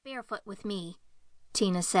barefoot with me,"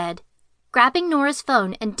 Tina said, grabbing Nora's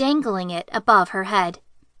phone and dangling it above her head.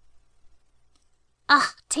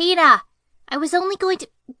 "Ugh, Tina! I was only going to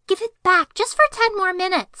give it back just for 10 more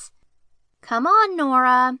minutes. "Come on,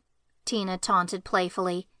 Nora," Tina taunted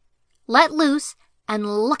playfully. "Let loose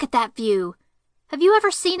and look at that view. Have you ever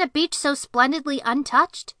seen a beach so splendidly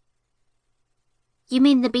untouched?" "You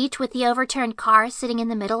mean the beach with the overturned car sitting in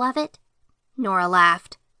the middle of it?" Nora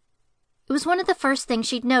laughed. It was one of the first things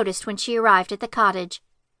she'd noticed when she arrived at the cottage.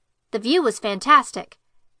 The view was fantastic,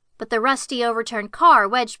 but the rusty overturned car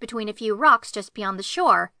wedged between a few rocks just beyond the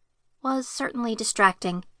shore was certainly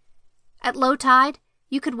distracting. At low tide,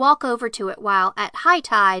 you could walk over to it, while at high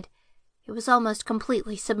tide, it was almost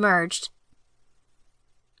completely submerged.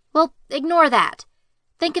 "Well, ignore that.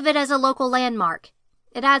 Think of it as a local landmark.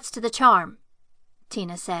 It adds to the charm,"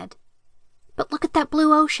 Tina said. "But look at that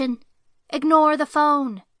blue ocean. Ignore the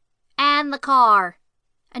phone. And the car.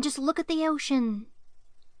 And just look at the ocean."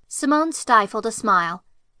 Simone stifled a smile,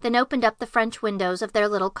 then opened up the French windows of their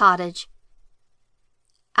little cottage.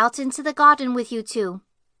 "Out into the garden with you two."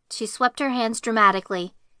 She swept her hands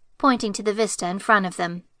dramatically, pointing to the vista in front of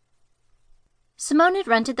them. Simone had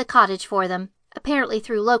rented the cottage for them, apparently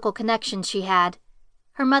through local connections she had.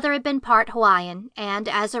 Her mother had been part Hawaiian, and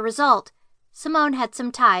as a result, Simone had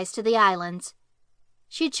some ties to the islands.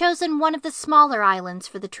 She had chosen one of the smaller islands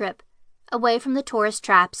for the trip, away from the tourist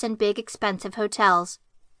traps and big expensive hotels,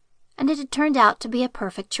 and it had turned out to be a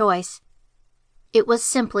perfect choice. It was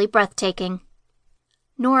simply breathtaking.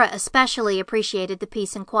 Nora especially appreciated the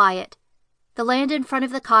peace and quiet. The land in front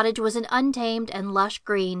of the cottage was an untamed and lush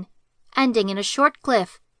green, ending in a short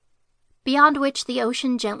cliff, beyond which the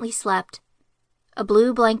ocean gently slept, a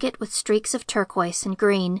blue blanket with streaks of turquoise and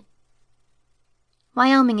green.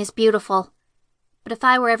 "Wyoming is beautiful, but if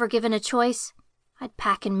I were ever given a choice, I'd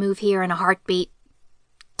pack and move here in a heartbeat,"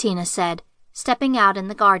 Tina said, stepping out in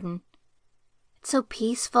the garden. "It's so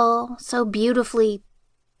peaceful, so beautifully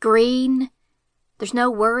green. There's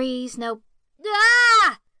no worries, no—"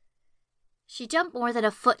 "Ah!" She jumped more than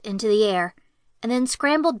a foot into the air, and then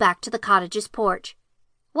scrambled back to the cottage's porch.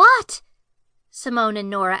 "What?" Simone and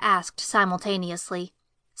Nora asked simultaneously.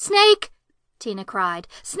 "Snake!" Tina cried.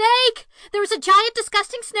 "Snake! There was a giant,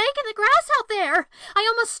 disgusting snake in the grass out there! I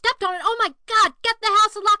almost stepped on it! Oh my God! Get in the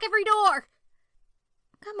house and lock every door!"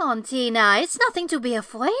 "Come on, Tina. It's nothing to be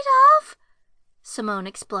afraid of," Simone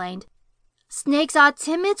explained. "Snakes are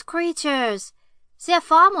timid creatures. They're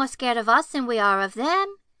far more scared of us than we are of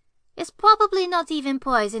them. It's probably not even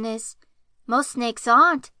poisonous. Most snakes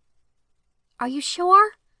aren't." "Are you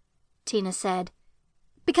sure?" Tina said.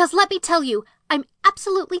 "Because let me tell you, I'm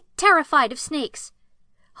absolutely terrified of snakes.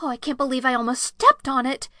 Oh, I can't believe I almost stepped on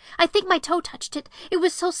it. I think my toe touched it. It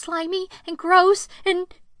was so slimy and gross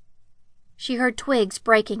and—" She heard twigs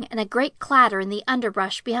breaking and a great clatter in the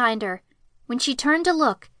underbrush behind her. When she turned to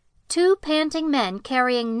look, 2 panting men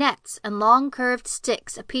carrying nets and long curved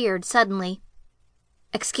sticks appeared suddenly.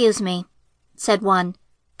 "Excuse me," said one,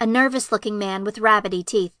 a nervous-looking man with rabbity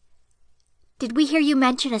teeth. "Did we hear you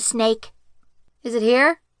mention a snake?" "Is it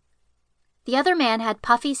here?" The other man had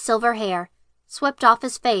puffy silver hair, swept off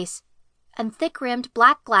his face, and thick-rimmed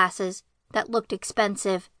black glasses that looked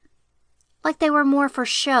expensive, like they were more for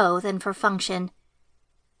show than for function.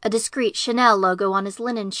 A discreet Chanel logo on his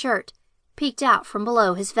linen shirt peeked out from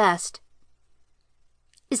below his vest.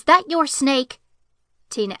 "Is that your snake?"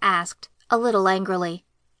 Tina asked, a little angrily.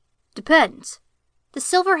 "Depends," the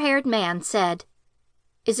silver-haired man said.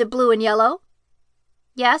 "Is it blue and yellow?"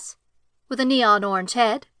 "Yes." "With a neon orange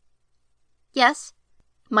head?" "Yes."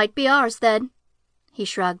 "Might be ours, then," he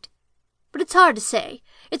shrugged. "But it's hard to say.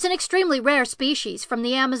 It's an extremely rare species from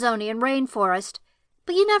the Amazonian rainforest,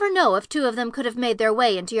 but you never know if 2 of them could have made their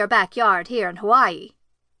way into your backyard here in Hawaii."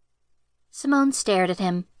 Simone stared at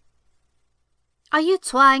him. "Are you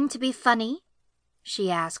trying to be funny?" she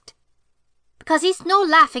asked. "Because it's no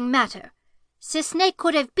laughing matter. The snake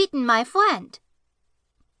could have bitten my friend."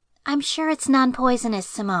 "I'm sure it's non-poisonous,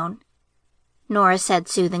 Simone," Nora said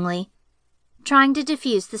soothingly, trying to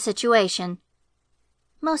defuse the situation.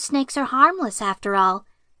 "Most snakes are harmless, after all.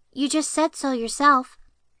 You just said so yourself."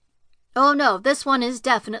 "Oh no, this one is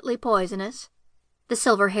definitely poisonous," the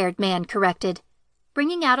silver-haired man corrected,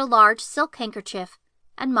 bringing out a large silk handkerchief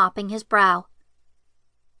and mopping his brow.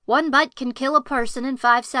 "One bite can kill a person in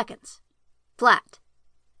 5 seconds. Flat."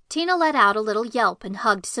 Tina let out a little yelp and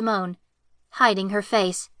hugged Simone, hiding her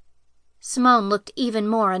face. Simone looked even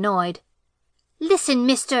more annoyed. "Listen,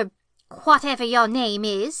 Mr. whatever your name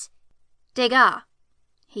is." "Degas,"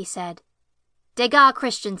 he said. "Degas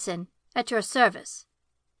Christensen, at your service."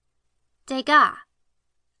 "Degas.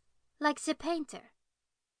 Like the painter?"